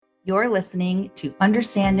You're listening to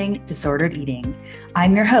Understanding Disordered Eating.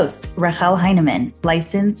 I'm your host, Rachel Heineman,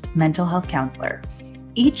 licensed mental health counselor.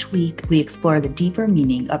 Each week, we explore the deeper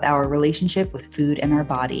meaning of our relationship with food and our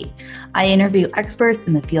body. I interview experts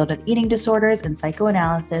in the field of eating disorders and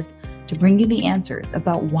psychoanalysis to bring you the answers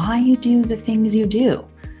about why you do the things you do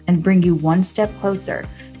and bring you one step closer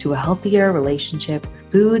to a healthier relationship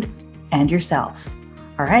with food and yourself.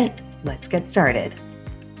 All right, let's get started.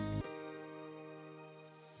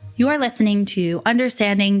 You are listening to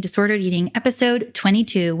Understanding Disordered Eating, episode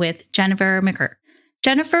 22 with Jennifer McGurk.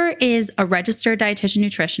 Jennifer is a registered dietitian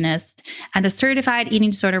nutritionist and a certified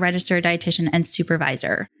eating disorder registered dietitian and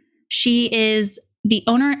supervisor. She is the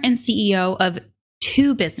owner and CEO of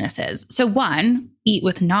two businesses. So one, Eat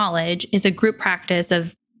with Knowledge, is a group practice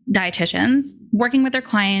of dietitians working with their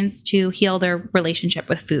clients to heal their relationship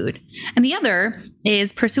with food. And the other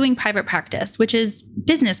is Pursuing Private Practice, which is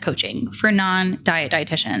business coaching for non-diet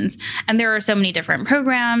dietitians. And there are so many different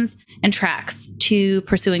programs and tracks to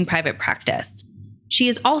Pursuing Private Practice. She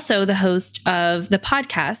is also the host of the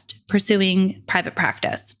podcast, Pursuing Private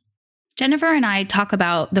Practice. Jennifer and I talk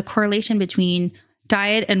about the correlation between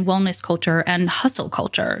diet and wellness culture and hustle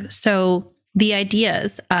culture. So the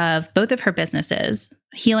ideas of both of her businesses,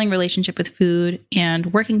 healing relationship with food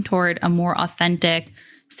and working toward a more authentic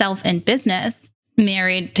self and business,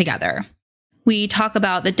 married together. We talk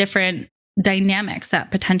about the different dynamics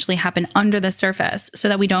that potentially happen under the surface so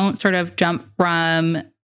that we don't sort of jump from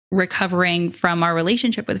recovering from our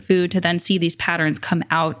relationship with food to then see these patterns come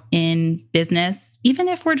out in business, even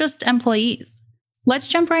if we're just employees. Let's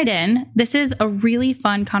jump right in. This is a really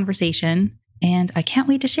fun conversation, and I can't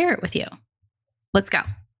wait to share it with you. Let's go.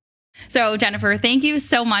 So, Jennifer, thank you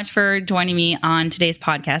so much for joining me on today's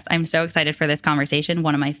podcast. I'm so excited for this conversation,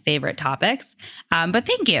 one of my favorite topics. But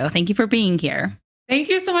thank you. Thank you for being here. Thank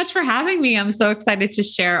you so much for having me. I'm so excited to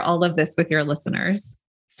share all of this with your listeners.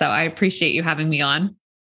 So I appreciate you having me on.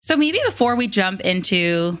 So maybe before we jump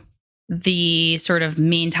into the sort of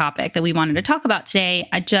main topic that we wanted to talk about today,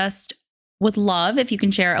 I just would love if you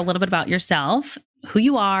can share a little bit about yourself, who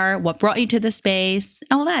you are, what brought you to the space,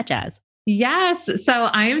 all that jazz. Yes. So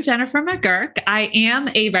I am Jennifer McGurk. I am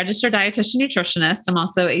a registered dietitian nutritionist. I'm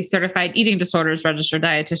also a certified eating disorders registered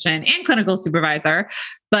dietitian and clinical supervisor,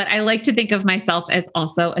 but I like to think of myself as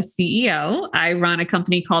also a CEO. I run a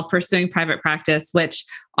company called Pursuing Private Practice, which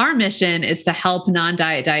our mission is to help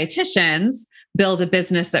non-diet dietitians build a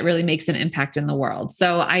business that really makes an impact in the world.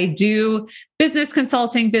 So I do business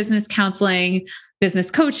consulting, business counseling,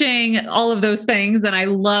 business coaching, all of those things. And I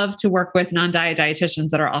love to work with non-diet dietitians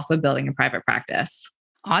that are also building a private practice.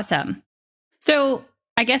 Awesome. So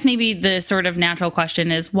I guess maybe the sort of natural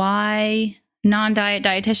question is, why non-diet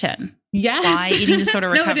dietitian? Yes. Why eating disorder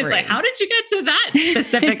recovery? No, it is like, how did you get to that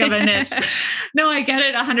specific of a niche? No, I get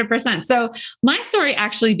it 100%. So my story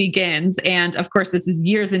actually begins, and of course, this is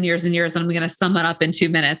years and years and years, and I'm going to sum it up in 2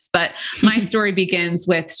 minutes, but my story begins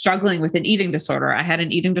with struggling with an eating disorder. I had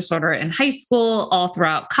an eating disorder in high school, all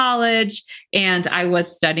throughout college, and I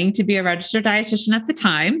was studying to be a registered dietitian at the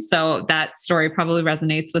time. So that story probably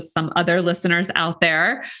resonates with some other listeners out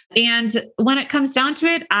there. And when it comes down to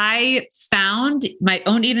it, I found my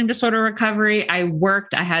own eating disorder recovery. I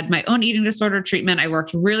had my own eating disorder treatment. I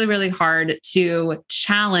worked really, really hard to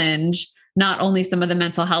challenge not only some of the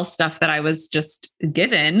mental health stuff that I was just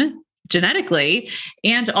given genetically,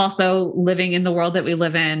 and also living in the world that we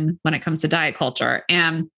live in when it comes to diet culture.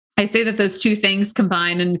 And I say that those two things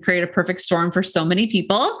combine and create a perfect storm for so many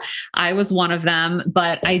people. I was one of them,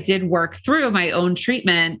 but I did work through my own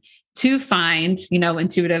treatment to find,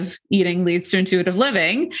 intuitive eating leads to intuitive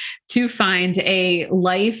living, to find a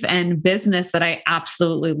life and business that I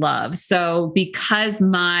absolutely love. So because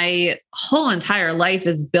my whole entire life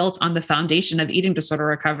is built on the foundation of eating disorder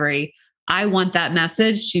recovery, I want that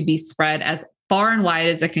message to be spread as far and wide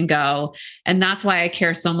as it can go. And that's why I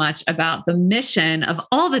care so much about the mission of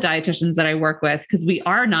all the dietitians that I work with, because we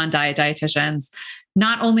are non-diet dietitians.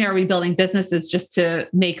 Not only are we building businesses just to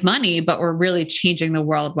make money, but we're really changing the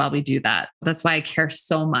world while we do that. That's why I care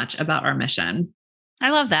so much about our mission.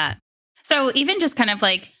 I love that. So even just kind of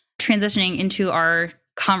like transitioning into our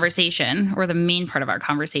conversation, or the main part of our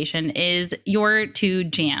conversation, is your two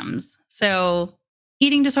jams. So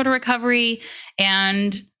eating disorder recovery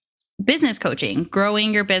and business coaching,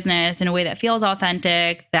 growing your business in a way that feels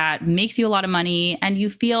authentic, that makes you a lot of money, and you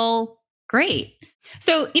feel great.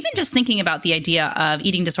 So even just thinking about the idea of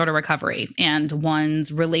eating disorder recovery and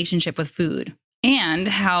one's relationship with food and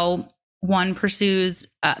how one pursues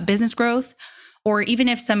business growth, or even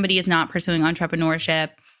if somebody is not pursuing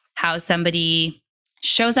entrepreneurship, how somebody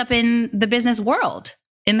shows up in the business world,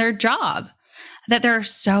 in their job. that there are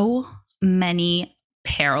so many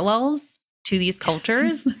parallels to these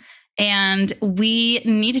cultures. And we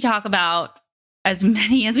need to talk about as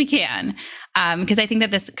many as we can, because I think that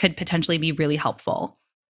this could potentially be really helpful.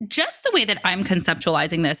 Just the way that I'm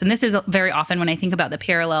conceptualizing this, and this is very often when I think about the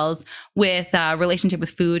parallels with relationship with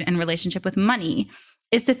food and relationship with money,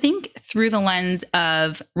 is to think through the lens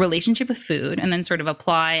of relationship with food and then sort of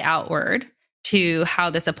apply outward to how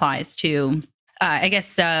this applies to,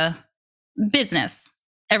 business,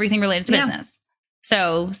 everything related to business.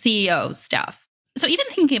 So CEO stuff. So even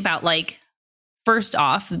thinking about like, first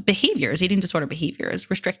off, behaviors, eating disorder behaviors,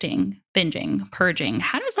 restricting, binging, purging,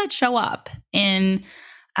 how does that show up in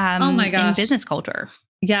in business culture?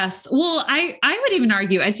 Yes. Well, I would even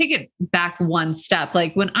argue, I'd take it back one step.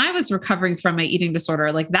 Like when I was recovering from my eating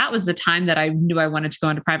disorder, like that was the time that I knew I wanted to go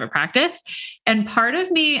into private practice. And part of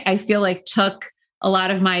me, I feel like took a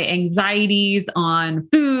lot of my anxieties on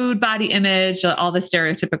food, body image, all the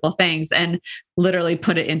stereotypical things, and literally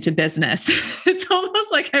put it into business. It's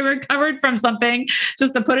almost like I recovered from something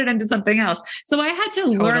just to put it into something else. So I had to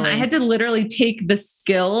learn, I had to literally take the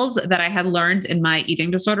skills that I had learned in my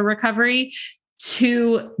eating disorder recovery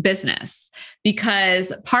to business,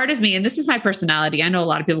 because part of me, and this is my personality, I know a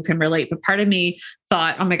lot of people can relate, but part of me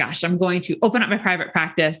thought, oh my gosh, I'm going to open up my private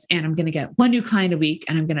practice and I'm going to get one new client a week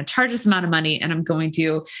and I'm going to charge this amount of money and I'm going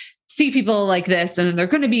to see people like this and then they're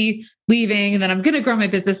going to be leaving and then I'm going to grow my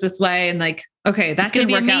business this way. And like, okay, that's going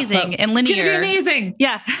to be amazing and linear. It's going to be amazing.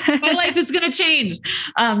 Yeah. My life is going to change.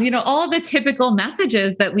 All the typical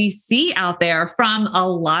messages that we see out there from a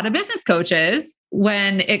lot of business coaches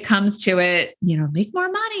when it comes to it, make more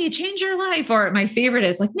money, change your life. Or my favorite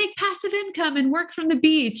is like, make passive income and work from the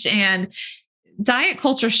beach. And diet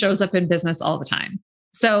culture shows up in business all the time.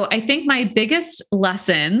 So I think my biggest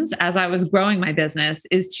lessons as I was growing my business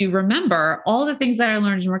is to remember all the things that I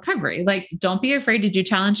learned in recovery. Like, don't be afraid to do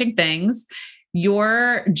challenging things.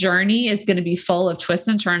 Your journey is going to be full of twists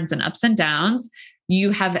and turns and ups and downs.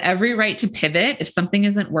 You have every right to pivot if something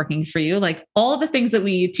isn't working for you. Like all the things that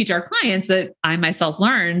we teach our clients that I myself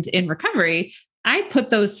learned in recovery, I put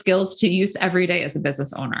those skills to use every day as a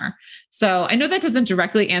business owner. So I know that doesn't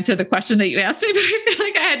directly answer the question that you asked me, but I feel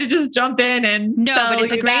like I had to just jump in and but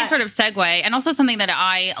it's a great sort of segue. And also something that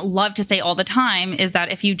I love to say all the time is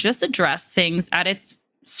that if you just address things at its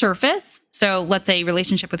surface, so let's say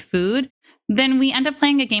relationship with food, then we end up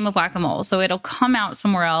playing a game of whack-a-mole. So it'll come out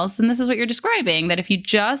somewhere else. And this is what you're describing, that if you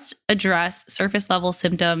just address surface level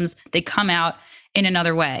symptoms, they come out in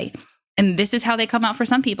another way. And this is how they come out for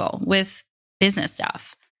some people with business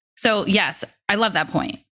stuff. So yes, I love that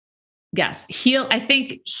point. Yes. I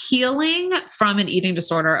think healing from an eating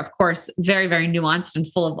disorder, of course, very, very nuanced and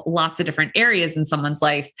full of lots of different areas in someone's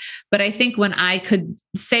life. But I think when I could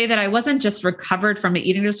say that I wasn't just recovered from an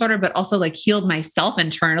eating disorder, but also like healed myself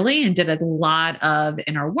internally and did a lot of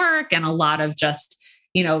inner work and a lot of just,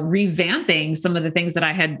 revamping some of the things that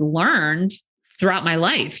I had learned throughout my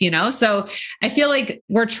life, So I feel like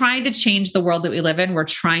we're trying to change the world that we live in. We're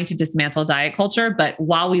trying to dismantle diet culture. But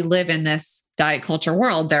while we live in this diet culture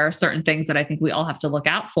world, there are certain things that I think we all have to look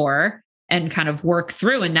out for and kind of work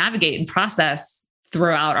through and navigate and process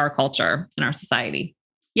throughout our culture and our society.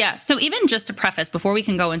 Yeah. So even just to preface, before we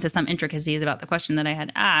can go into some intricacies about the question that I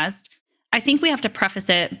had asked, I think we have to preface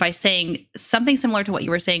it by saying something similar to what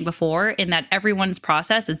you were saying before, in that everyone's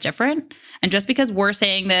process is different. And just because we're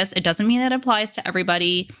saying this, it doesn't mean it applies to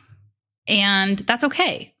everybody. And that's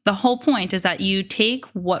okay. The whole point is that you take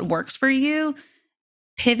what works for you,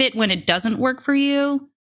 pivot when it doesn't work for you,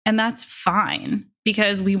 and that's fine,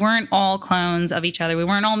 because we weren't all clones of each other. We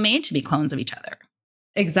weren't all made to be clones of each other.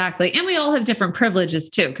 Exactly. And we all have different privileges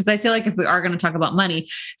too. Because I feel like if we are going to talk about money,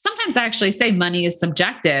 sometimes I actually say money is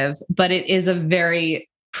subjective, but it is a very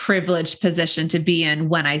privileged position to be in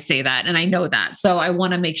when I say that. And I know that. So I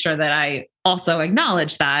want to make sure that I also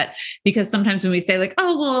acknowledge that, because sometimes when we say like,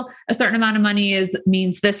 oh, well, a certain amount of money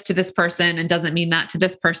means this to this person and doesn't mean that to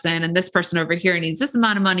this person. And this person over here needs this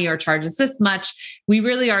amount of money or charges this much. We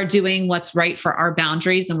really are doing what's right for our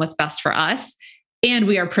boundaries and what's best for us. And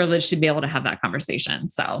we are privileged to be able to have that conversation.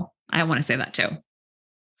 So I want to say that too.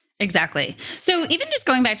 Exactly. So even just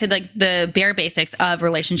going back to like the bare basics of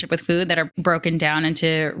relationship with food that are broken down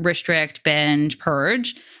into restrict, binge,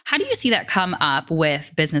 purge, how do you see that come up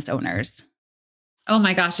with business owners? Oh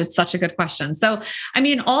my gosh, it's such a good question. So, I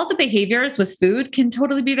mean, all the behaviors with food can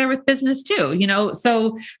totally be there with business too,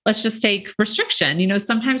 So let's just take restriction.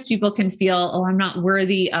 Sometimes people can feel, oh, I'm not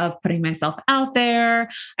worthy of putting myself out there.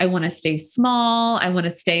 I want to stay small. I want to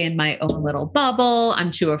stay in my own little bubble.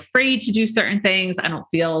 I'm too afraid to do certain things. I don't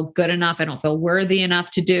feel good enough. I don't feel worthy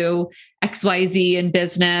enough to do XYZ in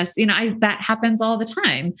business. That happens all the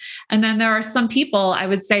time. And then there are some people, I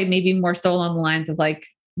would say maybe more so along the lines of like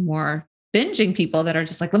more binging people that are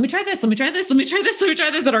just like, let me try this, let me try this, let me try this, let me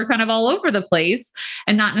try this, that are kind of all over the place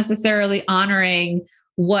and not necessarily honoring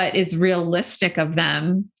what is realistic of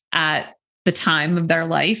them at the time of their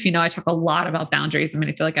life. I talk a lot about boundaries. I mean,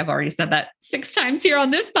 I feel like I've already said that 6 times here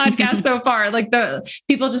on this podcast so far, like the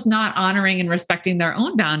people just not honoring and respecting their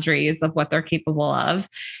own boundaries of what they're capable of.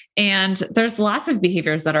 And there's lots of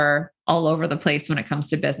behaviors that are all over the place when it comes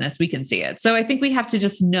to business. We can see it. So I think we have to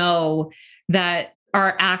just know that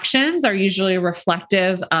our actions are usually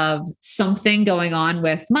reflective of something going on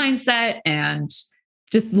with mindset and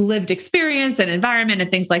just lived experience and environment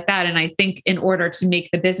and things like that. And I think in order to make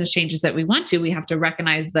the business changes that we want to, we have to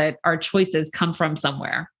recognize that our choices come from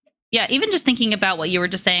somewhere. Yeah. Even just thinking about what you were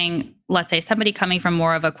just saying, let's say somebody coming from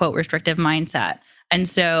more of a quote restrictive mindset. And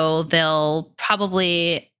so they'll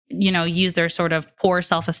probably, use their sort of poor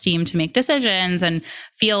self-esteem to make decisions and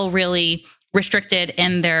feel really restricted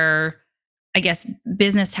in their, I guess,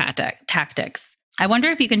 business tactics. I wonder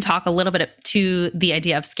if you can talk a little bit to the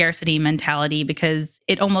idea of scarcity mentality, because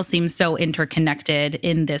it almost seems so interconnected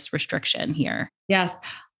in this restriction here. Yes.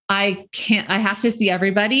 I have to see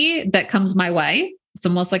everybody that comes my way. It's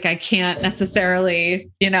almost like I can't necessarily,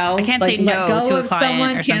 I can't say no to a client someone,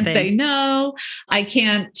 or can't something. say no. I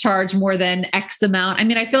can't charge more than X amount. I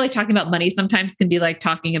mean, I feel like talking about money sometimes can be like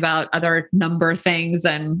talking about other number things,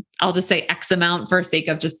 and I'll just say X amount for sake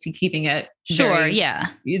of just keeping it. Sure. Yeah.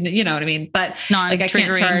 You know what I mean? But like I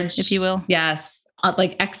can't charge, if you will. Yes.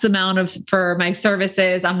 Like X amount for my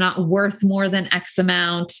services. I'm not worth more than X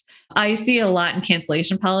amount. I see a lot in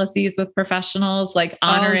cancellation policies with professionals, like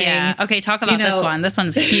honoring. Oh, yeah. Okay. Talk about this one. This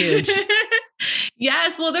one's huge.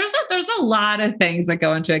 Yes. Well, there's a lot of things that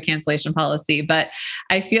go into a cancellation policy, but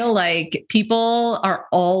I feel like people are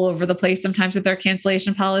all over the place sometimes with their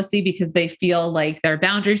cancellation policy because they feel like their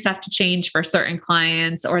boundaries have to change for certain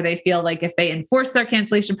clients, or they feel like if they enforce their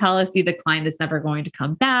cancellation policy, the client is never going to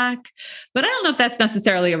come back. But I don't know if that's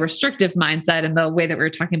necessarily a restrictive mindset in the way that we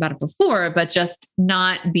were talking about it before, but just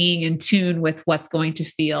not being in tune with what's going to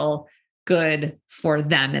feel good for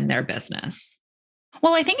them in their business.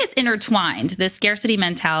 Well, I think it's intertwined. The scarcity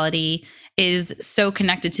mentality is so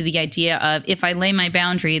connected to the idea of if I lay my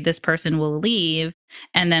boundary, this person will leave,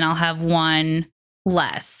 and then I'll have one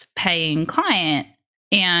less paying client,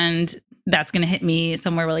 and that's going to hit me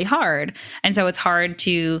somewhere really hard. And so it's hard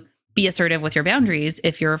to be assertive with your boundaries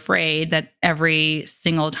if you're afraid that every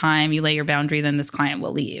single time you lay your boundary, then this client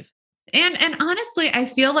will leave. And honestly, I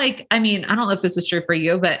feel like, I mean, I don't know if this is true for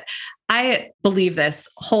you, but I believe this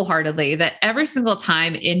wholeheartedly, that every single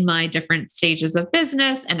time in my different stages of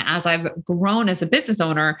business and as I've grown as a business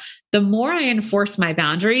owner, the more I enforce my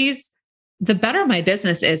boundaries, the better my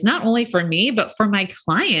business is, not only for me, but for my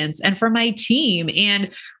clients and for my team.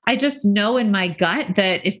 And I just know in my gut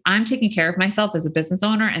that if I'm taking care of myself as a business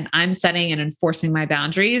owner and I'm setting and enforcing my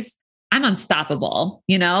boundaries, I'm unstoppable,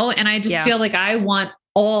 And I just feel like I want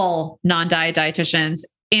all non-diet dietitians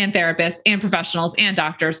and therapists and professionals and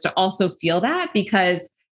doctors to also feel that, because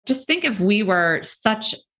just think if we were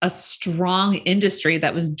such a strong industry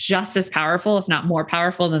that was just as powerful, if not more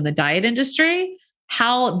powerful than the diet industry,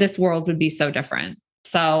 how this world would be so different.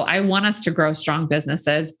 So I want us to grow strong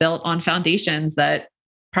businesses built on foundations that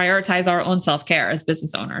prioritize our own self-care as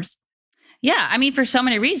business owners. Yeah, I mean, for so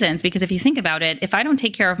many reasons, because if you think about it, if I don't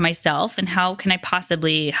take care of myself, and how can I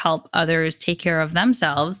possibly help others take care of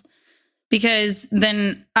themselves? Because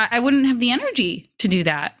then I wouldn't have the energy to do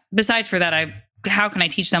that. Besides for that, how can I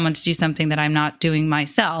teach someone to do something that I'm not doing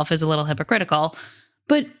myself is a little hypocritical,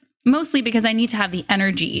 but mostly because I need to have the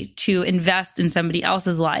energy to invest in somebody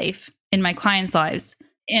else's life, in my clients' lives,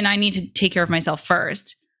 and I need to take care of myself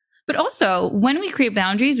first. But also, when we create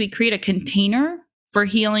boundaries, we create a container for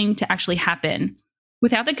healing to actually happen.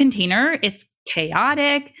 Without the container, it's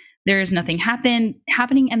chaotic. There's nothing happening,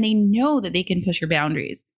 and they know that they can push your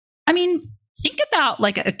boundaries. I mean, think about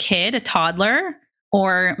like a kid, a toddler,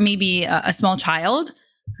 or maybe a small child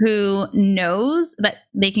who knows that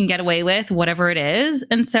they can get away with whatever it is.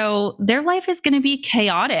 And so their life is going to be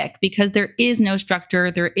chaotic because there is no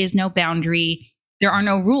structure, there is no boundary, there are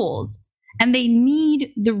no rules. And they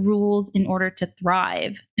need the rules in order to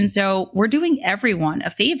thrive. And so we're doing everyone a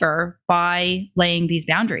favor by laying these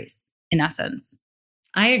boundaries, in essence.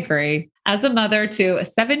 I agree. As a mother to a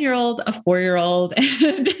 7-year-old, a 4-year-old,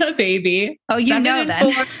 and a baby. Oh, you know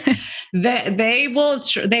that. They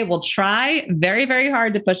will try very, very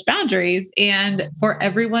hard to push boundaries. And for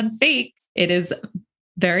everyone's sake, it is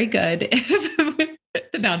very good if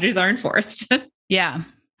the boundaries are enforced. Yeah.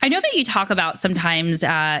 I know that you talk about sometimes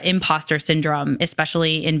imposter syndrome,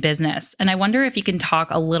 especially in business. And I wonder if you can talk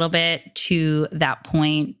a little bit to that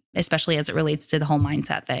point, especially as it relates to the whole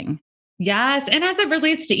mindset thing. Yes. And as it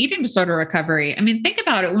relates to eating disorder recovery, I mean, think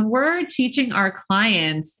about it. When we're teaching our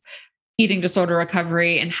clients eating disorder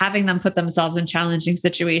recovery and having them put themselves in challenging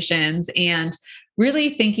situations and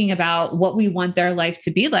really thinking about what we want their life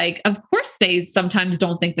to be like, of course, they sometimes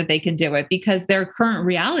don't think that they can do it because their current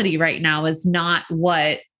reality right now is not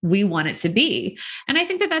what we want it to be. And I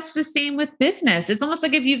think that that's the same with business. It's almost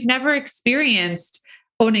like if you've never experienced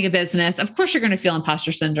owning a business, of course, you're going to feel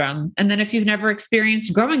imposter syndrome. And then if you've never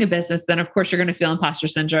experienced growing a business, then of course, you're going to feel imposter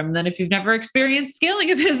syndrome. And then if you've never experienced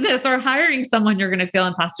scaling a business or hiring someone, you're going to feel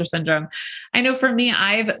imposter syndrome. I know for me,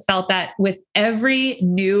 I've felt that with every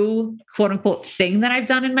new quote unquote thing that I've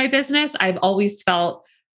done in my business, I've always felt,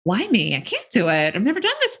 why me? I can't do it. I've never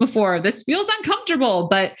done this before. This feels uncomfortable.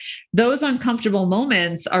 But those uncomfortable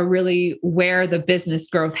moments are really where the business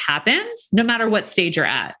growth happens, no matter what stage you're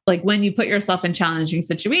at. Like when you put yourself in challenging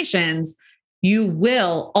situations, you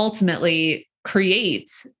will ultimately create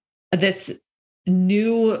this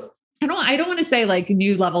new, I don't want to say like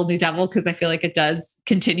new level, new devil, because I feel like it does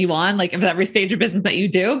continue on like of every stage of business that you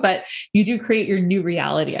do, but you do create your new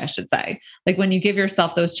reality, I should say. Like when you give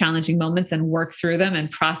yourself those challenging moments and work through them and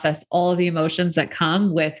process all of the emotions that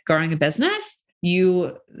come with growing a business,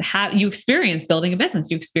 you experience building a business,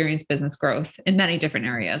 you experience business growth in many different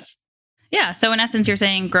areas. Yeah. So in essence, you're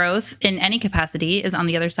saying growth in any capacity is on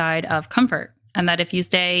the other side of comfort. And that if you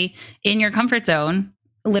stay in your comfort zone,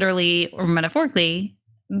 literally or metaphorically,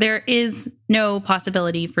 there is no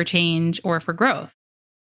possibility for change or for growth.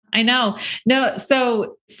 I know. No.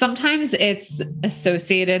 So sometimes it's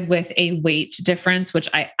associated with a weight difference, which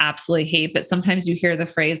I absolutely hate. But sometimes you hear the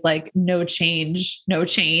phrase like no change,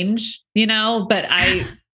 but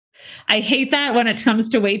I hate that when it comes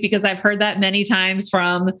to weight because I've heard that many times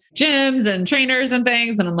from gyms and trainers and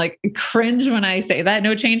things. And I'm like cringe when I say that,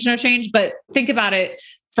 no change, no change. But think about it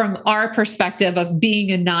from our perspective of being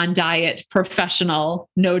a non-diet professional,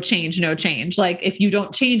 no change, no change. Like if you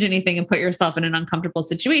don't change anything and put yourself in an uncomfortable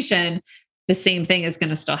situation, the same thing is going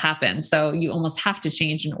to still happen. So you almost have to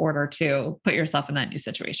change in order to put yourself in that new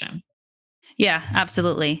situation. Yeah,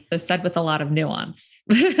 absolutely. So said with a lot of nuance,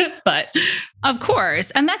 but of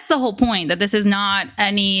course. And that's the whole point, that this is not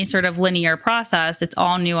any sort of linear process. It's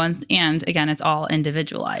all nuanced. And again, it's all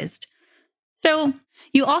individualized. So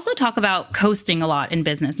you also talk about coasting a lot in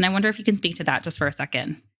business. And I wonder if you can speak to that just for a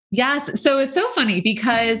second. Yes. So it's so funny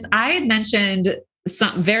because I had mentioned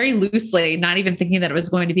very loosely, not even thinking that it was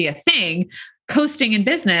going to be a thing, coasting in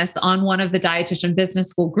business on one of the Dietitian Business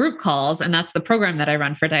School group calls. And that's the program that I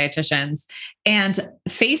run for dietitians. And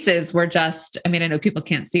faces were just, I know people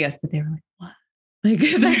can't see us, but they were like, what? Like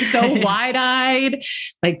so wide-eyed,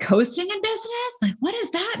 like coasting in business. Like, what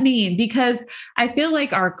does that mean? Because I feel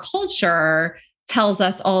like our culture tells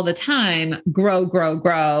us all the time, grow, grow,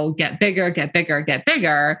 grow, get bigger, get bigger, get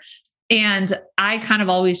bigger. And I kind of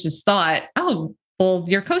always just thought, oh, well,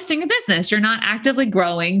 you're coasting a business. You're not actively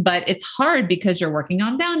growing, but it's hard because you're working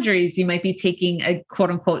on boundaries. You might be taking a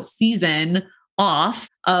quote unquote season off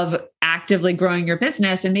of actively growing your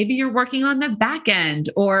business. And maybe you're working on the back end,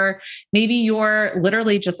 or maybe you're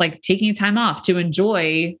literally just like taking time off to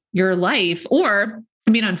enjoy your life. Or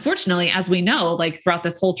unfortunately, as we know, like throughout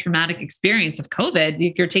this whole traumatic experience of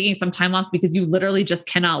COVID, you're taking some time off because you literally just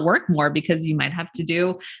cannot work more because you might have to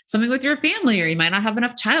do something with your family, or you might not have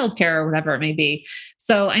enough childcare or whatever it may be.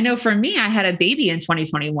 So I know for me, I had a baby in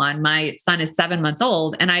 2021. My son is 7 months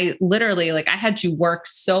old. And I literally I had to work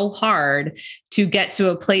so hard to get to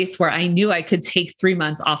a place where I knew I could take 3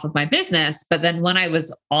 months off of my business. But then when I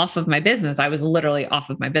was off of my business, I was literally off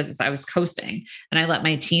of my business. I was coasting and I let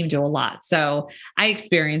my team do a lot. So I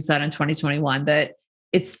experienced that in 2021, that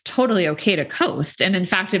it's totally okay to coast. And in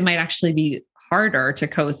fact, it might actually be harder to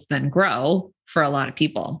coast than grow for a lot of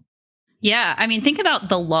people. Yeah. Think about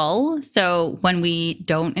the lull. So when we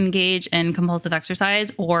don't engage in compulsive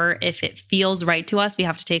exercise, or if it feels right to us, we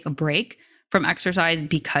have to take a break from exercise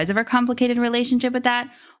because of our complicated relationship with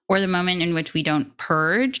that, or the moment in which we don't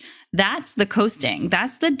purge, that's the coasting.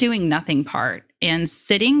 That's the doing nothing part. And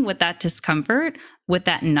sitting with that discomfort, with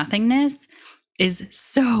that nothingness is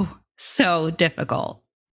so, so difficult.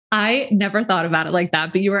 I never thought about it like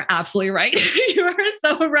that, but you are absolutely right. You are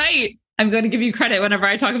so right. I'm going to give you credit whenever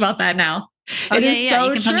I talk about that now. Oh, It yeah, is yeah. so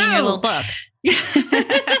You can put me in your little true. book.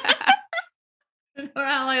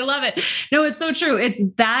 Well, I love it. No, it's so true. It's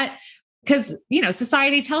that because,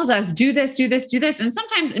 society tells us do this, do this, do this. And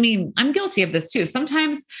sometimes, I mean, I'm guilty of this too.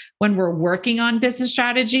 Sometimes when we're working on business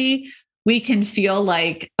strategy, we can feel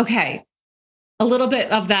like, okay, a little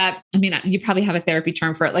bit of that. I mean, you probably have a therapy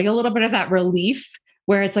term for it, like a little bit of that relief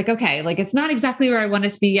where it's like, okay, like it's not exactly where I want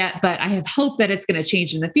it to be yet, but I have hope that it's going to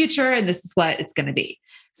change in the future. And this is what it's going to be.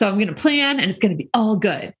 So I'm going to plan and it's going to be all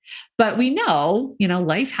good. But we know,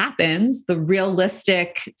 life happens. The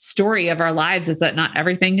realistic story of our lives is that not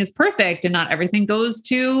everything is perfect and not everything goes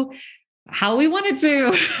to how we want it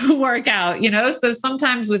to work out, So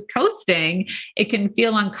sometimes with coasting, it can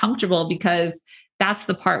feel uncomfortable because that's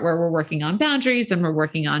the part where we're working on boundaries and we're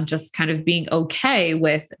working on just kind of being okay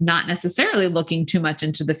with not necessarily looking too much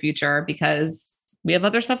into the future because we have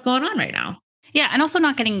other stuff going on right now. Yeah. And also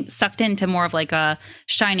not getting sucked into more of like a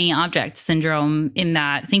shiny object syndrome in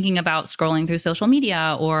that thinking about scrolling through social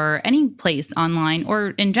media or any place online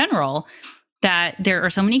or in general, that there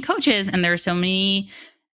are so many coaches and there are so many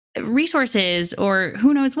resources or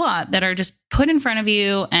who knows what that are just put in front of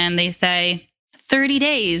you and they say 30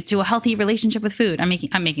 days to a healthy relationship with food. I'm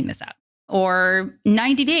making this up. Or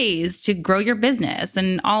 90 days to grow your business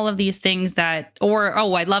and all of these things that, or,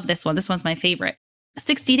 oh, I love this one. This one's my favorite.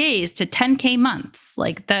 60 days to 10K months.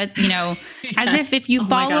 Like that, Yeah. as if you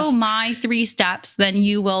follow my 3 steps, then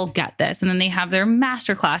you will get this. And then they have their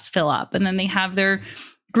masterclass fill up and then they have their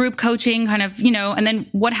group coaching kind of, and then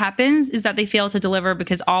what happens is that they fail to deliver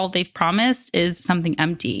because all they've promised is something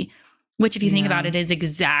empty, which if you think about it is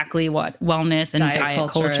exactly what wellness and diet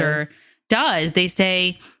culture does. They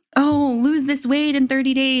say, oh, lose this weight in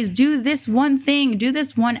 30 days, do this one thing, do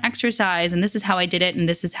this one exercise. And this is how I did it. And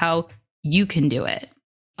this is how you can do it.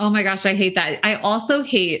 Oh my gosh, I hate that. I also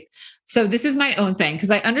hate, so this is my own thing,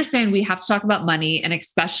 because I understand we have to talk about money and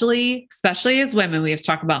especially as women, we have to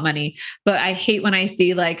talk about money, but I hate when I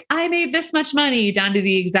see like, I made this much money down to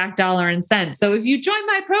the exact dollar and cent. So if you join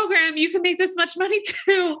my program, you can make this much money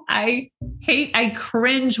too. I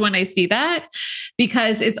cringe when I see that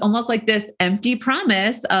because it's almost like this empty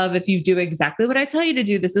promise of if you do exactly what I tell you to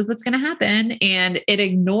do, this is what's going to happen. And it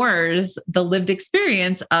ignores the lived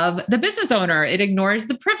experience of the business owner. It ignores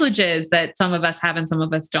the privileges that some of us have and some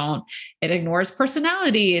of us don't. It ignores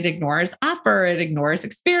personality. It ignores offer. It ignores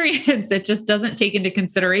experience. It just doesn't take into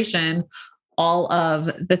consideration all of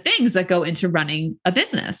the things that go into running a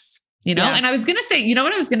business. Yeah. And I was going to say,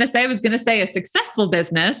 what I was going to say? I was going to say a successful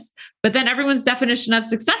business, but then everyone's definition of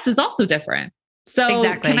success is also different.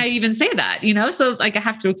 So Can I even say that, So like, I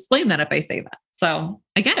have to explain that if I say that. So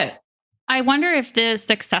I get it. I wonder if the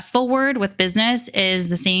successful word with business is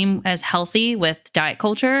the same as healthy with diet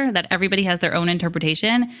culture, that everybody has their own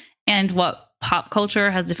interpretation, and what pop culture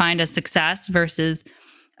has defined as success versus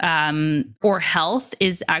or health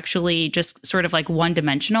is actually just sort of like one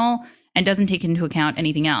dimensional and doesn't take into account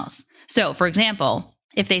anything else. So for example,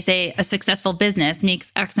 if they say a successful business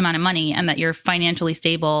makes X amount of money and that you're financially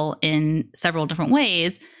stable in several different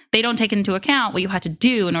ways, they don't take into account what you had to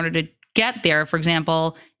do in order to get there. For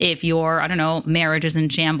example, if your, marriage is in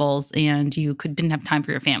shambles and you didn't have time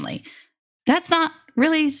for your family, that's not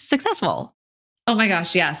really successful. Oh my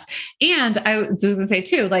gosh, yes. And I was going to say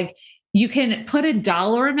too, like you can put a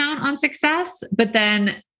dollar amount on success, but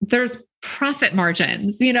then there's profit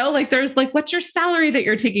margins, like there's like, what's your salary that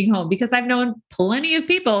you're taking home? Because I've known plenty of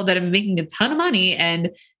people that have been making a ton of money and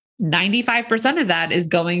 95% of that is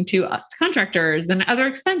going to contractors and other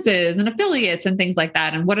expenses and affiliates and things like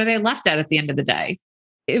that. And what are they left at the end of the day?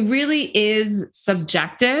 It really is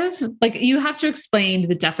subjective. Like you have to explain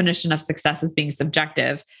the definition of success as being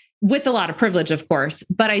subjective with a lot of privilege, of course.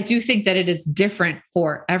 But I do think that it is different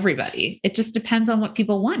for everybody. It just depends on what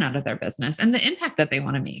people want out of their business and the impact that they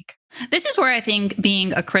want to make. This is where I think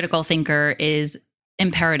being a critical thinker is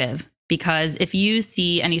imperative, because if you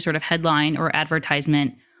see any sort of headline or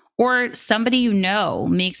advertisement or somebody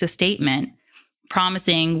makes a statement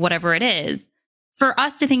promising whatever it is, for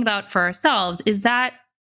us to think about for ourselves, is that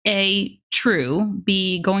going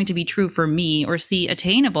to be true for me or C,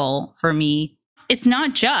 attainable for me? It's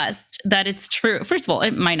not just that it's true. First of all,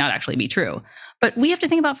 it might not actually be true, but we have to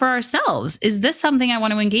think about for ourselves, is this something I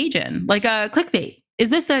want to engage in? Like a clickbait. Is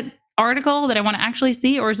this an article that I want to actually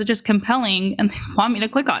see, or is it just compelling and they want me to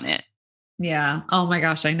click on it? Yeah. Oh my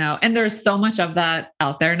gosh, I know. And there's so much of that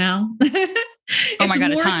out there now. Oh my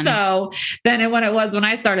God, more a ton. So than when it was when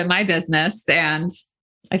I started my business. And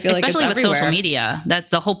I feel especially like with social media, that's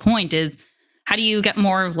the whole point, is how do you get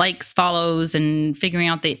more likes, follows, and figuring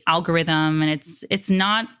out the algorithm? And it's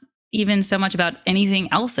not even so much about anything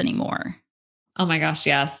else anymore. Oh my gosh,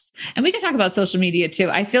 yes. And we can talk about social media too.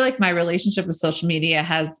 I feel like my relationship with social media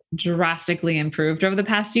has drastically improved over the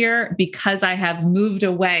past year because I have moved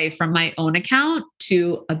away from my own account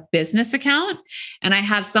to a business account. And I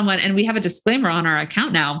have someone, and we have a disclaimer on our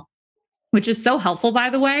account now, which is so helpful, by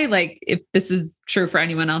the way. Like, if this is true for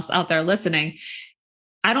anyone else out there listening,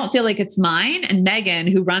 I don't feel like it's mine. And Megan,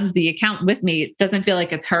 who runs the account with me, doesn't feel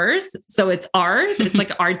like it's hers. So it's ours. It's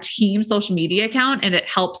like our team social media account. And it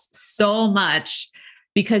helps so much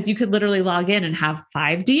because you could literally log in and have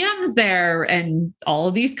 5 DMs there and all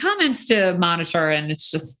of these comments to monitor. And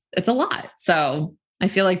it's a lot. So I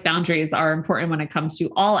feel like boundaries are important when it comes to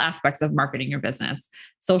all aspects of marketing your business.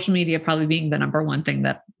 Social media probably being the number one thing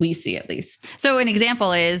that we see, at least. So an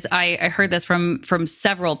example is, I heard this from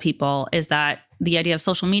several people, is that the idea of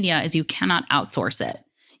social media is you cannot outsource it.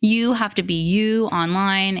 You have to be you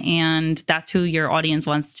online, and that's who your audience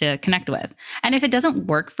wants to connect with. And if it doesn't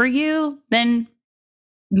work for you, then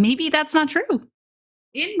maybe that's not true.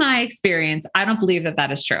 In my experience, I don't believe that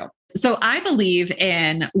that is true. So I believe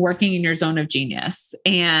in working in your zone of genius.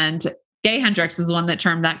 And Gay Hendricks is one that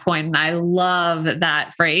termed that coin. And I love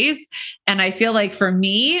that phrase. And I feel like for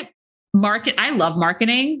me, I love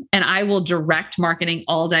marketing and I will direct marketing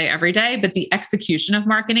all day, every day, but the execution of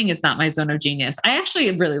marketing is not my zone of genius. I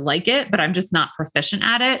actually really like it, but I'm just not proficient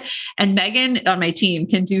at it. And Megan on my team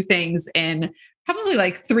can do things in probably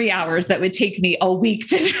like 3 hours that would take me a week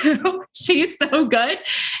to do. She's so good.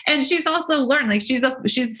 And she's also learned, like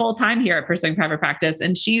she's full-time here at Pursuing Private Practice,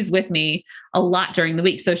 and she's with me a lot during the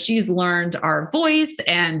week. So she's learned our voice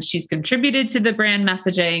and she's contributed to the brand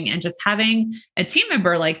messaging, and just having a team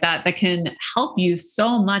member like that can help you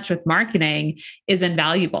so much with marketing is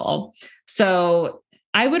invaluable. So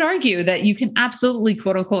I would argue that you can absolutely,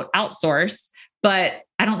 quote unquote, outsource, but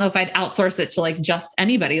I don't know if I'd outsource it to like just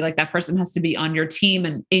anybody. Like, that person has to be on your team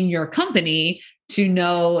and in your company to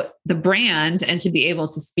know the brand and to be able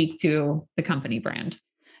to speak to the company brand.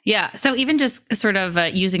 Yeah. So even just sort of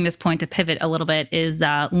using this point to pivot a little bit is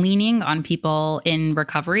leaning on people in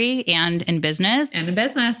recovery and in business. And in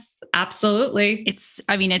business. Absolutely. It's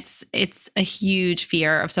a huge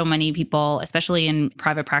fear of so many people, especially in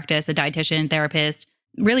private practice, a dietitian, therapist,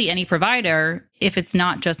 really any provider. If it's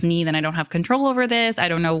not just me, then I don't have control over this. I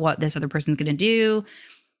don't know what this other person's going to do.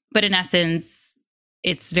 But in essence,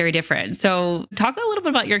 it's very different. So talk a little bit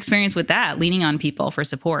about your experience with that, leaning on people for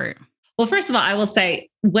support. Well, first of all, I will say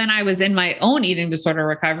when I was in my own eating disorder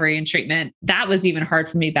recovery and treatment, that was even hard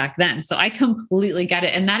for me back then. So I completely get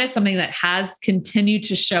it. And that is something that has continued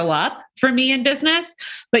to show up for me in business.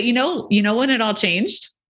 But you know when it all changed?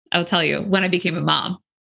 I'll tell you, when I became a mom.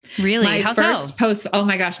 Really? How so? Oh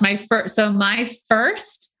my gosh. My first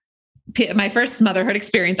motherhood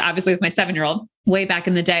experience, obviously with my 7-year-old, way back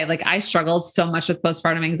in the day, like I struggled so much with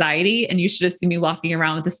postpartum anxiety, and you should have seen me walking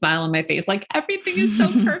around with a smile on my face. Like, everything is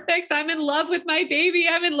so perfect. I'm in love with my baby.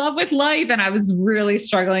 I'm in love with life. And I was really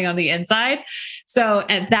struggling on the inside. So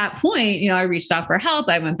at that point, I reached out for help.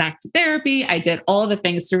 I went back to therapy. I did all the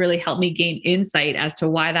things to really help me gain insight as to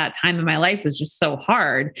why that time in my life was just so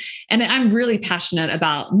hard. And I'm really passionate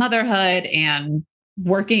about motherhood and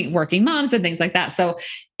working moms and things like that. So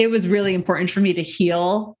it was really important for me to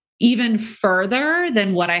heal even further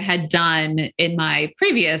than what I had done in my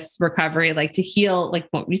previous recovery, like to heal, like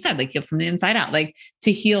what we said, like heal from the inside out, like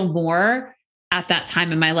to heal more at that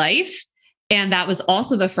time in my life. And that was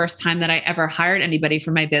also the first time that I ever hired anybody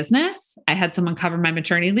for my business. I had someone cover my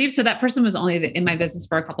maternity leave. So that person was only in my business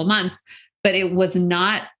for a couple months, but it was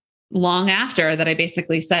not long after that I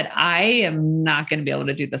basically said, I am not going to be able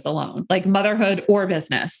to do this alone, like motherhood or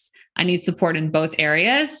business. I need support in both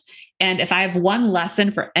areas. And if I have one lesson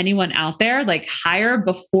for anyone out there, like hire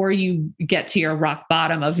before you get to your rock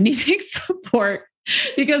bottom of needing support,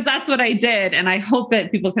 because that's what I did. And I hope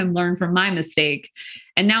that people can learn from my mistake.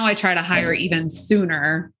 And now I try to hire even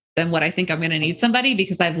sooner than what I think I'm going to need somebody,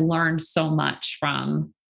 because I've learned so much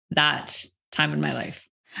from that time in my life.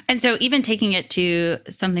 And so even taking it to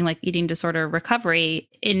something like eating disorder recovery,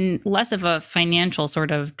 in less of a financial sort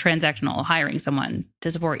of transactional, hiring someone to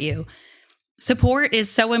support you, support is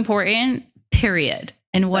so important, period,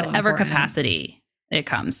 in whatever capacity it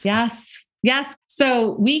comes. Yes. Yes.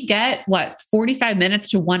 So we get 45 minutes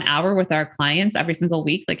to 1 hour with our clients every single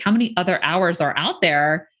week. Like, how many other hours are out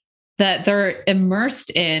there that they're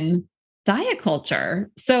immersed in diet culture?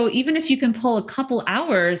 So even if you can pull a couple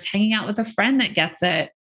hours hanging out with a friend that gets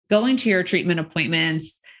it, going to your treatment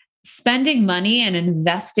appointments, spending money and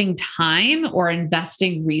investing time or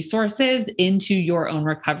investing resources into your own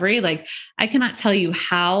recovery. Like, I cannot tell you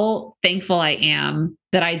how thankful I am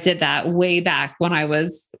that I did that way back when I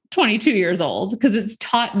was 22 years old because it's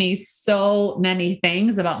taught me so many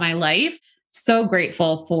things about my life. So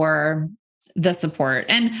grateful for the support.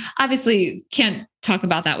 And obviously can't talk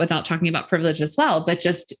about that without talking about privilege as well, but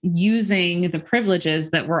just using the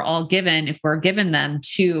privileges that we're all given, if we're given them,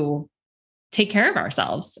 to take care of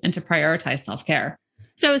ourselves and to prioritize self-care.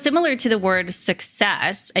 So similar to the word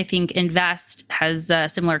success, I think invest has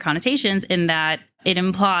similar connotations in that it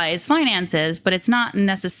implies finances, but it's not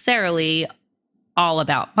necessarily all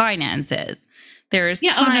about finances. There's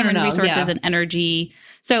time and resources and energy.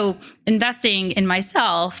 So investing in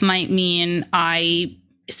myself might mean I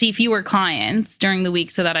see fewer clients during the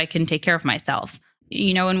week so that I can take care of myself.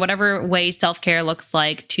 You know, in whatever way self-care looks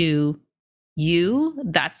like to you,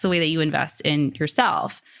 that's the way that you invest in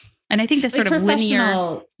yourself. And I think this sort of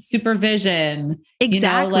linear supervision,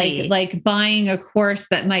 exactly, you know, like buying a course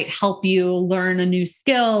that might help you learn a new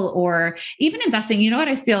skill, or even investing, you know what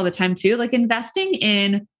I see all the time too, like investing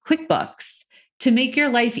in QuickBooks to make your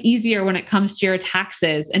life easier when it comes to your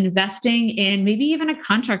taxes, investing in maybe even a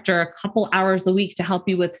contractor a couple hours a week to help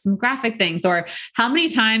you with some graphic things. Or how many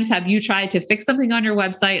times have you tried to fix something on your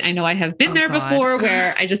website? I know I have been before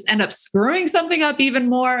where I just end up screwing something up even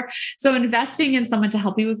more. So investing in someone to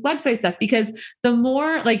help you with website stuff, because the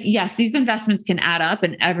more, like, yes, these investments can add up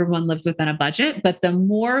and everyone lives within a budget, but the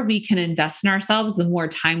more we can invest in ourselves, the more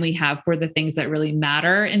time we have for the things that really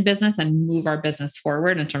matter in business and move our business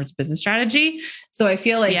forward in terms of business strategy. So I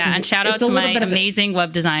feel like, and shout out to my amazing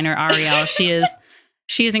web designer, Ariel.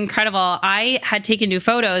 She is incredible. I had taken new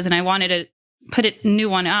photos and I wanted to put a new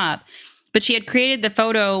one up, but she had created the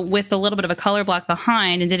photo with a little bit of a color block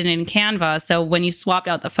behind and did it in Canva. So when you swapped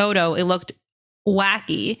out the photo, it looked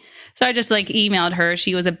wacky. So I just emailed her.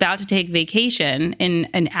 She was about to take vacation in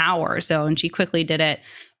an hour or so, and she quickly did it.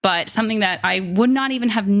 But something that I would not even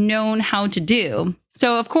have known how to do.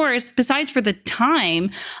 So of course, besides for the time,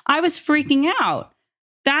 I was freaking out.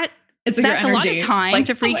 That's a lot of time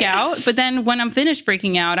to freak out. But then when I'm finished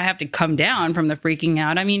freaking out, I have to come down from the freaking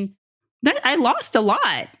out. I mean, I lost a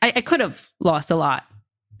lot. I could have lost a lot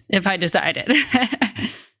if I decided.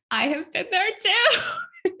 I have been there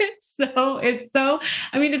too. It's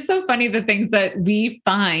so funny the things that we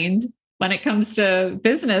find when it comes to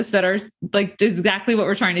business that are like exactly what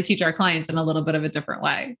we're trying to teach our clients in a little bit of a different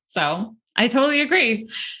way. So I totally agree.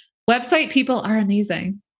 Website people are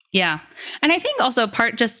amazing. Yeah. And I think also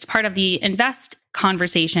part of the invest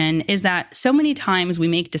conversation is that so many times we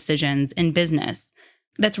make decisions in business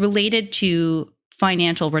that's related to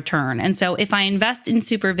financial return. And so if I invest in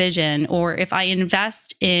supervision, or if I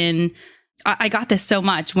invest in, I got this so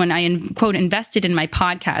much when I, quote, invested in my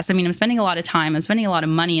podcast. I mean, I'm spending a lot of time, I'm spending a lot of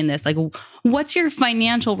money in this. Like, what's your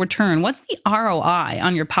financial return? What's the ROI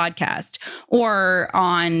on your podcast or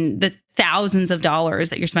on the thousands of dollars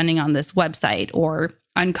that you're spending on this website or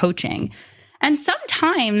on coaching? And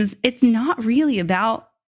sometimes it's not really about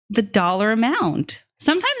the dollar amount.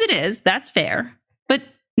 Sometimes it is, that's fair, but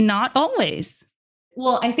not always.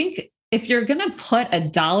 Well, I think if you're going to put a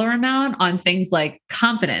dollar amount on things like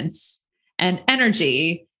confidence and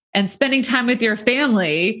energy and spending time with your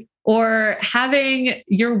family, or having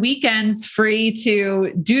your weekends free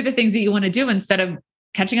to do the things that you want to do instead of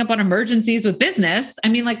catching up on emergencies with business, I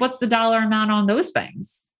mean, like, what's the dollar amount on those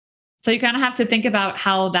things? So you kind of have to think about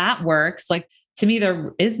how that works. Like, to me,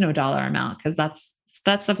 there is no dollar amount because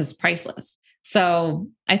that stuff is priceless. So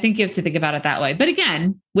I think you have to think about it that way. But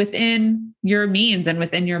again, within your means and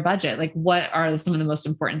within your budget, like, what are some of the most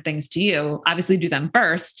important things to you? Obviously do them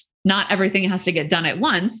first. Not everything has to get done at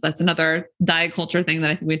once. That's another diet culture thing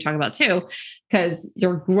that I think we talk about too, because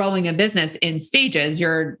you're growing a business in stages.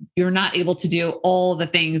 You're not able to do all the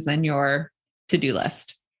things in your to-do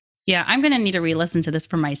list. Yeah, I'm going to need to re-listen to this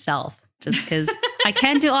for myself, just because I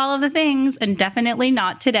can do all of the things, and definitely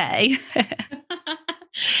not today.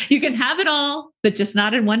 You can have it all, but just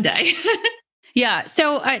not in one day. Yeah.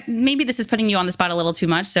 So maybe this is putting you on the spot a little too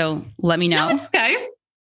much. So let me know. No, it's okay.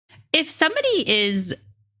 If somebody is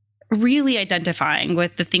really identifying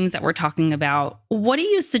with the things that we're talking about, what do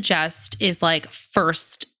you suggest is like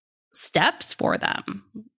first steps for them?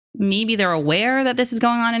 Maybe they're aware that this is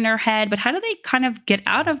going on in their head, but how do they kind of get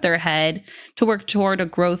out of their head to work toward a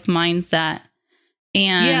growth mindset?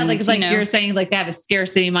 And yeah, like you're saying, like they have a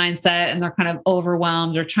scarcity mindset and they're kind of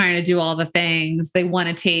overwhelmed or trying to do all the things they want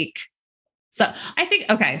to take. So I think,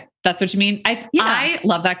 okay, that's what you mean. I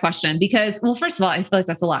love that question because, well, first of all, I feel like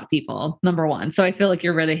that's a lot of people, number one. So I feel like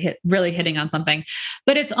you're really hitting on something,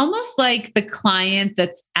 but it's almost like the client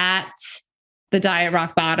that's at the diet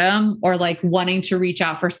rock bottom or like wanting to reach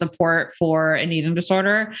out for support for an eating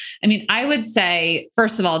disorder, I mean, I would say,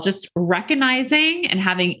 first of all, just recognizing and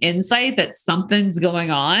having insight that something's going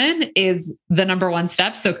on is the number one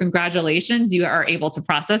step. So congratulations, you are able to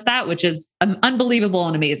process that, which is unbelievable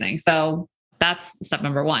and amazing. So that's step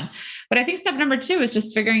number one. But I think step number two is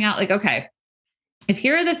just figuring out like, okay, if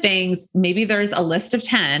here are the things, maybe there's a list of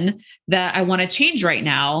 10 that I want to change right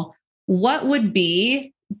now, what would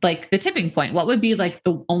be like the tipping point? What would be like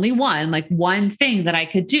the only one, like one thing that I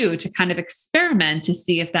could do to kind of experiment to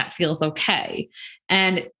see if that feels okay?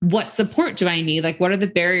 And what support do I need? Like, what are the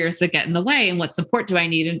barriers that get in the way? And what support do I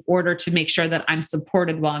need in order to make sure that I'm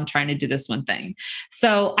supported while I'm trying to do this one thing?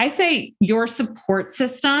 So I say your support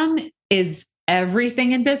system is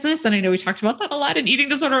everything in business. And I know we talked about that a lot in eating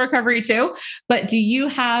disorder recovery too, but do you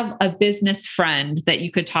have a business friend that you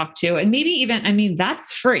could talk to? And maybe even, I mean,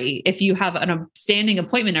 that's free if you have a standing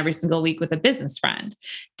appointment every single week with a business friend.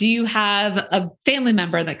 Do you have a family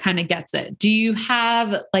member that kind of gets it? Do you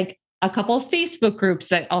have like a couple of Facebook groups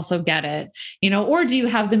that also get it, or do you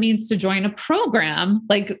have the means to join a program?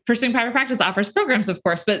 Like Pursuing Private Practice offers programs, of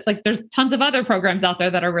course, but like there's tons of other programs out there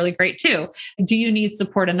that are really great too. Do you need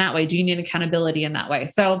support in that way? Do you need accountability in that way?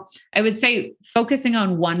 So I would say focusing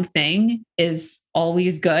on one thing is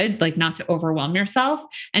always good, like not to overwhelm yourself,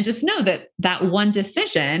 and just know that that one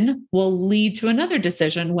decision will lead to another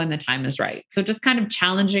decision when the time is right. So just kind of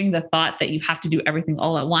challenging the thought that you have to do everything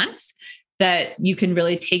all at once, that you can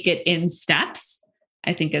really take it in steps,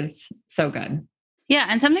 I think is so good. Yeah.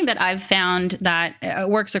 And something that I've found that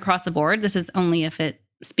works across the board, this is only if it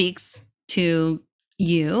speaks to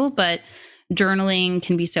you, but journaling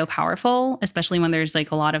can be so powerful, especially when there's like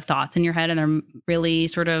a lot of thoughts in your head and they're really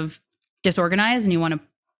sort of disorganized and you want to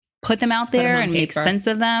put them out there and make sense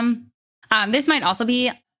of them. This might also be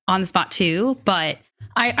on the spot too, but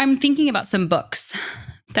I'm thinking about some books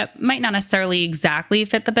that might not necessarily exactly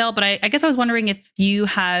fit the bill, but I guess I was wondering if you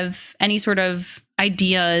have any sort of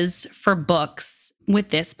ideas for books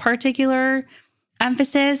with this particular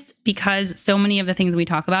emphasis, because so many of the things we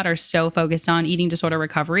talk about are so focused on eating disorder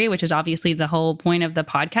recovery, which is obviously the whole point of the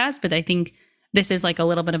podcast. But I think this is like a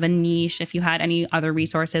little bit of a niche if you had any other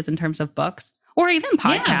resources in terms of books or even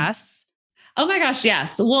podcasts. Yeah. Oh my gosh,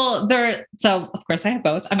 yes. Well, so of course I have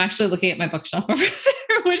both. I'm actually looking at my bookshelf over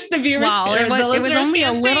there, which the viewers it was only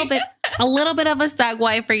a little bit of a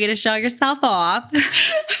segue for you to show yourself off.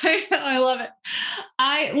 I love it.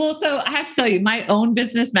 So I have to tell you, my own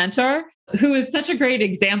business mentor, who is such a great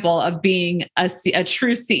example of being a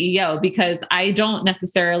true CEO, because I don't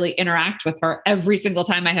necessarily interact with her every single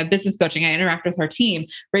time I have business coaching. I interact with her team,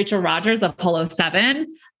 Rachel Rogers of Hello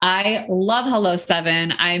 7. I love Hello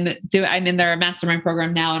 7. I'm in their mastermind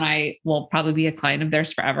program now, and I will probably be a client of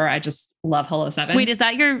theirs forever. I just love Hello 7. Wait, is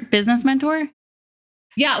that your business mentor?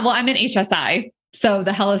 Yeah. Well, I'm in HSI. So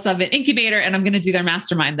the Hello 7 incubator, and I'm going to do their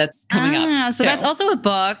mastermind that's coming up. So that's also a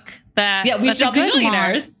book that We Shall Be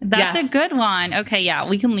Millionaires. That's a good one. Okay. Yeah.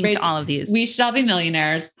 We can link to all of these. We Shall Be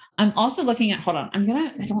Millionaires. I'm also looking at, hold on.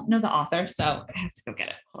 I don't know the author, so I have to go get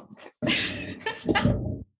it. Hold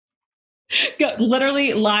on.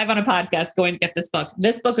 Literally live on a podcast going to get this book.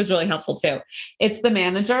 This book is really helpful too. It's The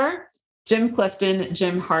Manager, Jim Clifton,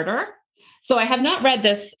 Jim Harter. So I have not read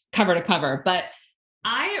this cover to cover, but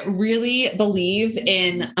I really believe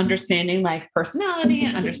in understanding like personality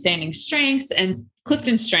and understanding strengths, and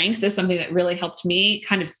Clifton's strengths is something that really helped me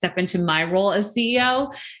kind of step into my role as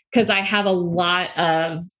CEO, because I have a lot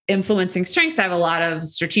of influencing strengths. I have a lot of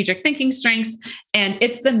strategic thinking strengths, and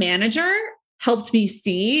it's The Manager helped me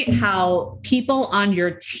see how people on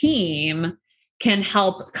your team can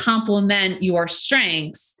help complement your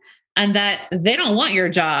strengths, and that they don't want your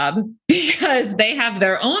job because they have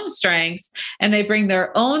their own strengths and they bring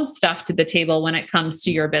their own stuff to the table when it comes to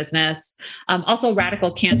your business. Also,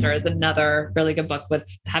 Radical Candor is another really good book with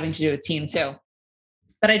having to do with team too.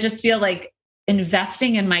 But I just feel like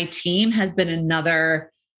investing in my team has been another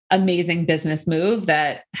amazing business move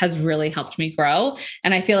that has really helped me grow.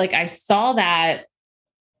 And I feel like I saw that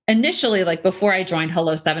initially, like before I joined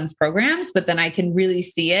Hello 7's programs, but then I can really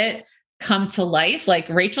see it come to life. Like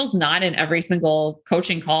Rachel's not in every single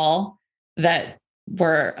coaching call that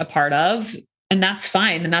we're a part of, and that's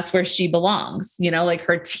fine. And that's where she belongs. Like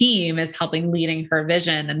her team is helping leading her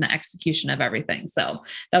vision and the execution of everything. So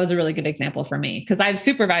that was a really good example for me, because I have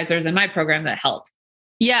supervisors in my program that help.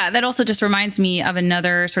 Yeah, that also just reminds me of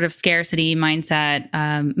another sort of scarcity mindset,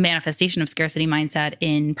 manifestation of scarcity mindset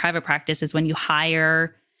in private practice is when you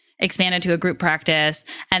expand into a group practice,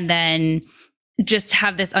 and then just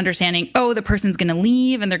have this understanding, the person's going to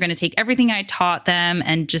leave and they're going to take everything I taught them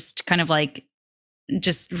and just kind of like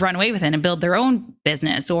just run away with it and build their own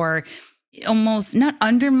business, or almost not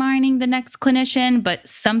undermining the next clinician, but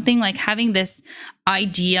something like having this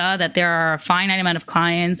idea that there are a finite amount of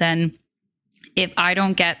clients, and if I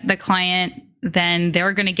don't get the client, then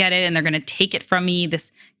they're going to get it and they're going to take it from me,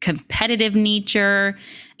 this competitive nature.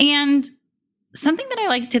 And something that I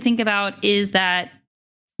like to think about is that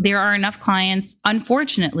there are enough clients,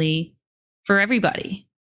 unfortunately, for everybody.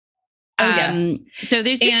 Oh, yes. So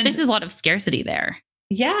there's a lot of scarcity there.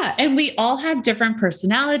 Yeah. And we all have different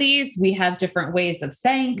personalities. We have different ways of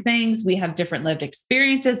saying things. We have different lived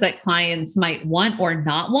experiences that clients might want or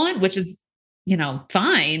not want, which is,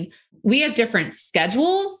 fine. We have different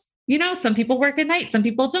schedules. Some people work at night, some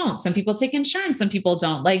people don't. Some people take insurance, some people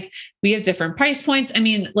don't. Like, we have different price points. I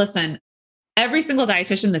mean, listen, every single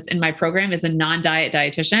dietitian that's in my program is a non-diet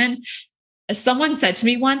dietitian. Someone said to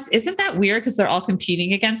me once, isn't that weird because they're all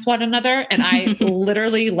competing against one another? And I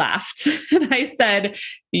literally laughed. And I said,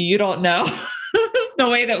 you don't know the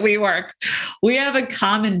way that we work. We have a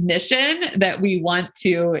common mission that we want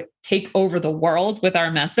to take over the world with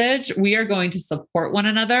our message. We are going to support one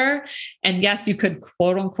another. And yes, you could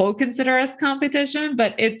quote unquote consider us competition,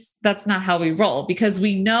 but that's not how we roll, because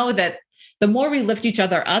we know that the more we lift each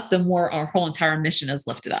other up, the more our whole entire mission is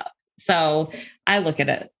lifted up. So I look at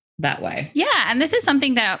it that way. Yeah. And this is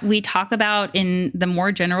something that we talk about in the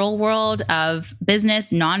more general world of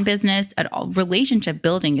business, non-business, at all, relationship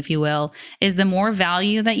building, if you will, is the more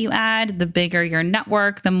value that you add, the bigger your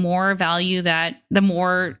network, the more value the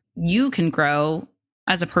more you can grow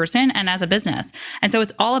as a person and as a business. And so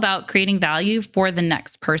it's all about creating value for the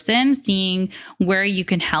next person, seeing where you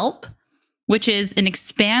can help, which is an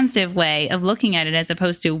expansive way of looking at it, as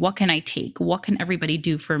opposed to what can I take? What can everybody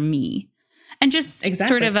do for me? And just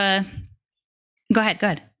sort of go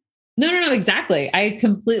ahead. No, exactly. I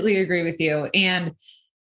completely agree with you. And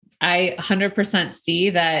I 100%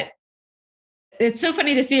 see that. It's so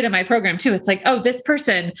funny to see it in my program too. It's like, oh, this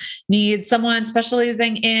person needs someone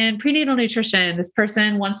specializing in prenatal nutrition. This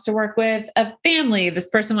person wants to work with a family. This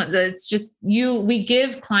person, it's just we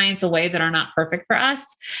give clients away that are not perfect for us.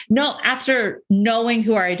 No, after knowing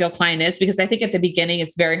who our ideal client is, because I think at the beginning,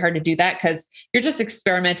 it's very hard to do that because you're just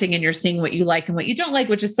experimenting and you're seeing what you like and what you don't like,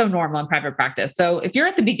 which is so normal in private practice. So if you're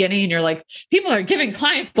at the beginning and you're like, people are giving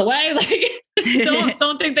clients away, like,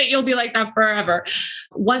 don't think that you'll be like that forever.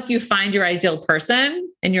 Once you find your ideal person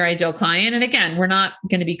and your ideal client, and again, we're not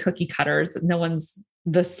going to be cookie cutters. No one's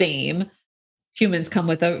the same. Humans come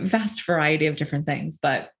with a vast variety of different things,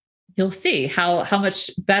 but you'll see how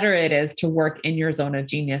much better it is to work in your zone of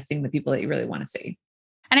genius, seeing the people that you really want to see.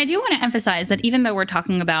 And I do want to emphasize that even though we're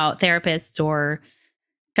talking about therapists or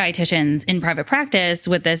dietitians in private practice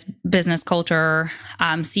with this business culture,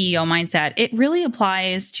 CEO mindset, it really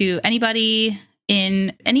applies to anybody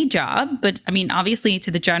in any job, but I mean, obviously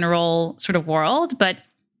to the general sort of world, but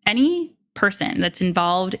any person that's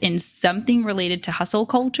involved in something related to hustle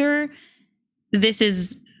culture, this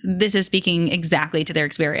is speaking exactly to their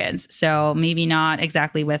experience. So maybe not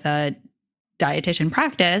exactly with a dietitian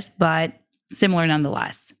practice, but similar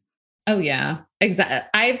nonetheless. Oh yeah, exactly.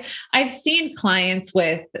 I've seen clients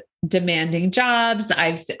with demanding jobs.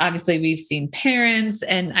 We've seen parents,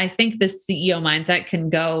 and I think the CEO mindset can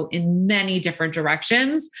go in many different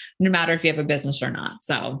directions, no matter if you have a business or not.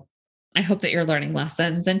 So I hope that you're learning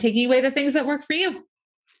lessons and taking away the things that work for you.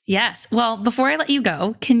 Yes. Well, before I let you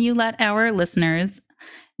go, can you let our listeners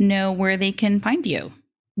know where they can find you?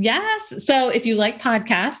 Yes. So if you like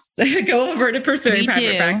podcasts, go over to Pursuing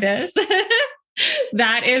Private Practice.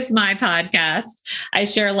 That is my podcast. I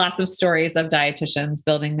share lots of stories of dietitians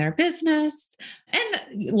building their business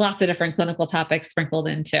and lots of different clinical topics sprinkled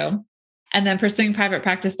in too. And then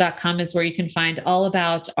pursuingprivatepractice.com is where you can find all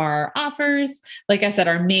about our offers. Like I said,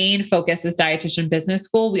 our main focus is Dietitian Business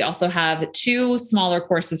School. We also have 2 smaller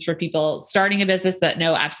courses for people starting a business that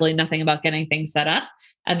know absolutely nothing about getting things set up,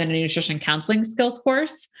 and then a nutrition counseling skills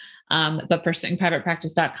course. But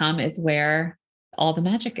pursuingprivatepractice.com is where all the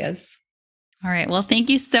magic is. All right. Well, thank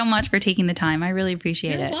you so much for taking the time. I really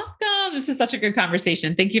appreciate it. You're welcome. This is such a good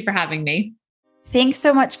conversation. Thank you for having me. Thanks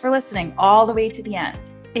so much for listening all the way to the end.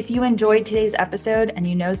 If you enjoyed today's episode and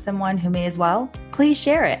you know someone who may as well, please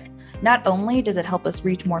share it. Not only does it help us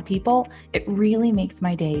reach more people, it really makes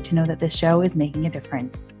my day to know that this show is making a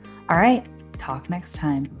difference. All right. Talk next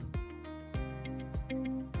time.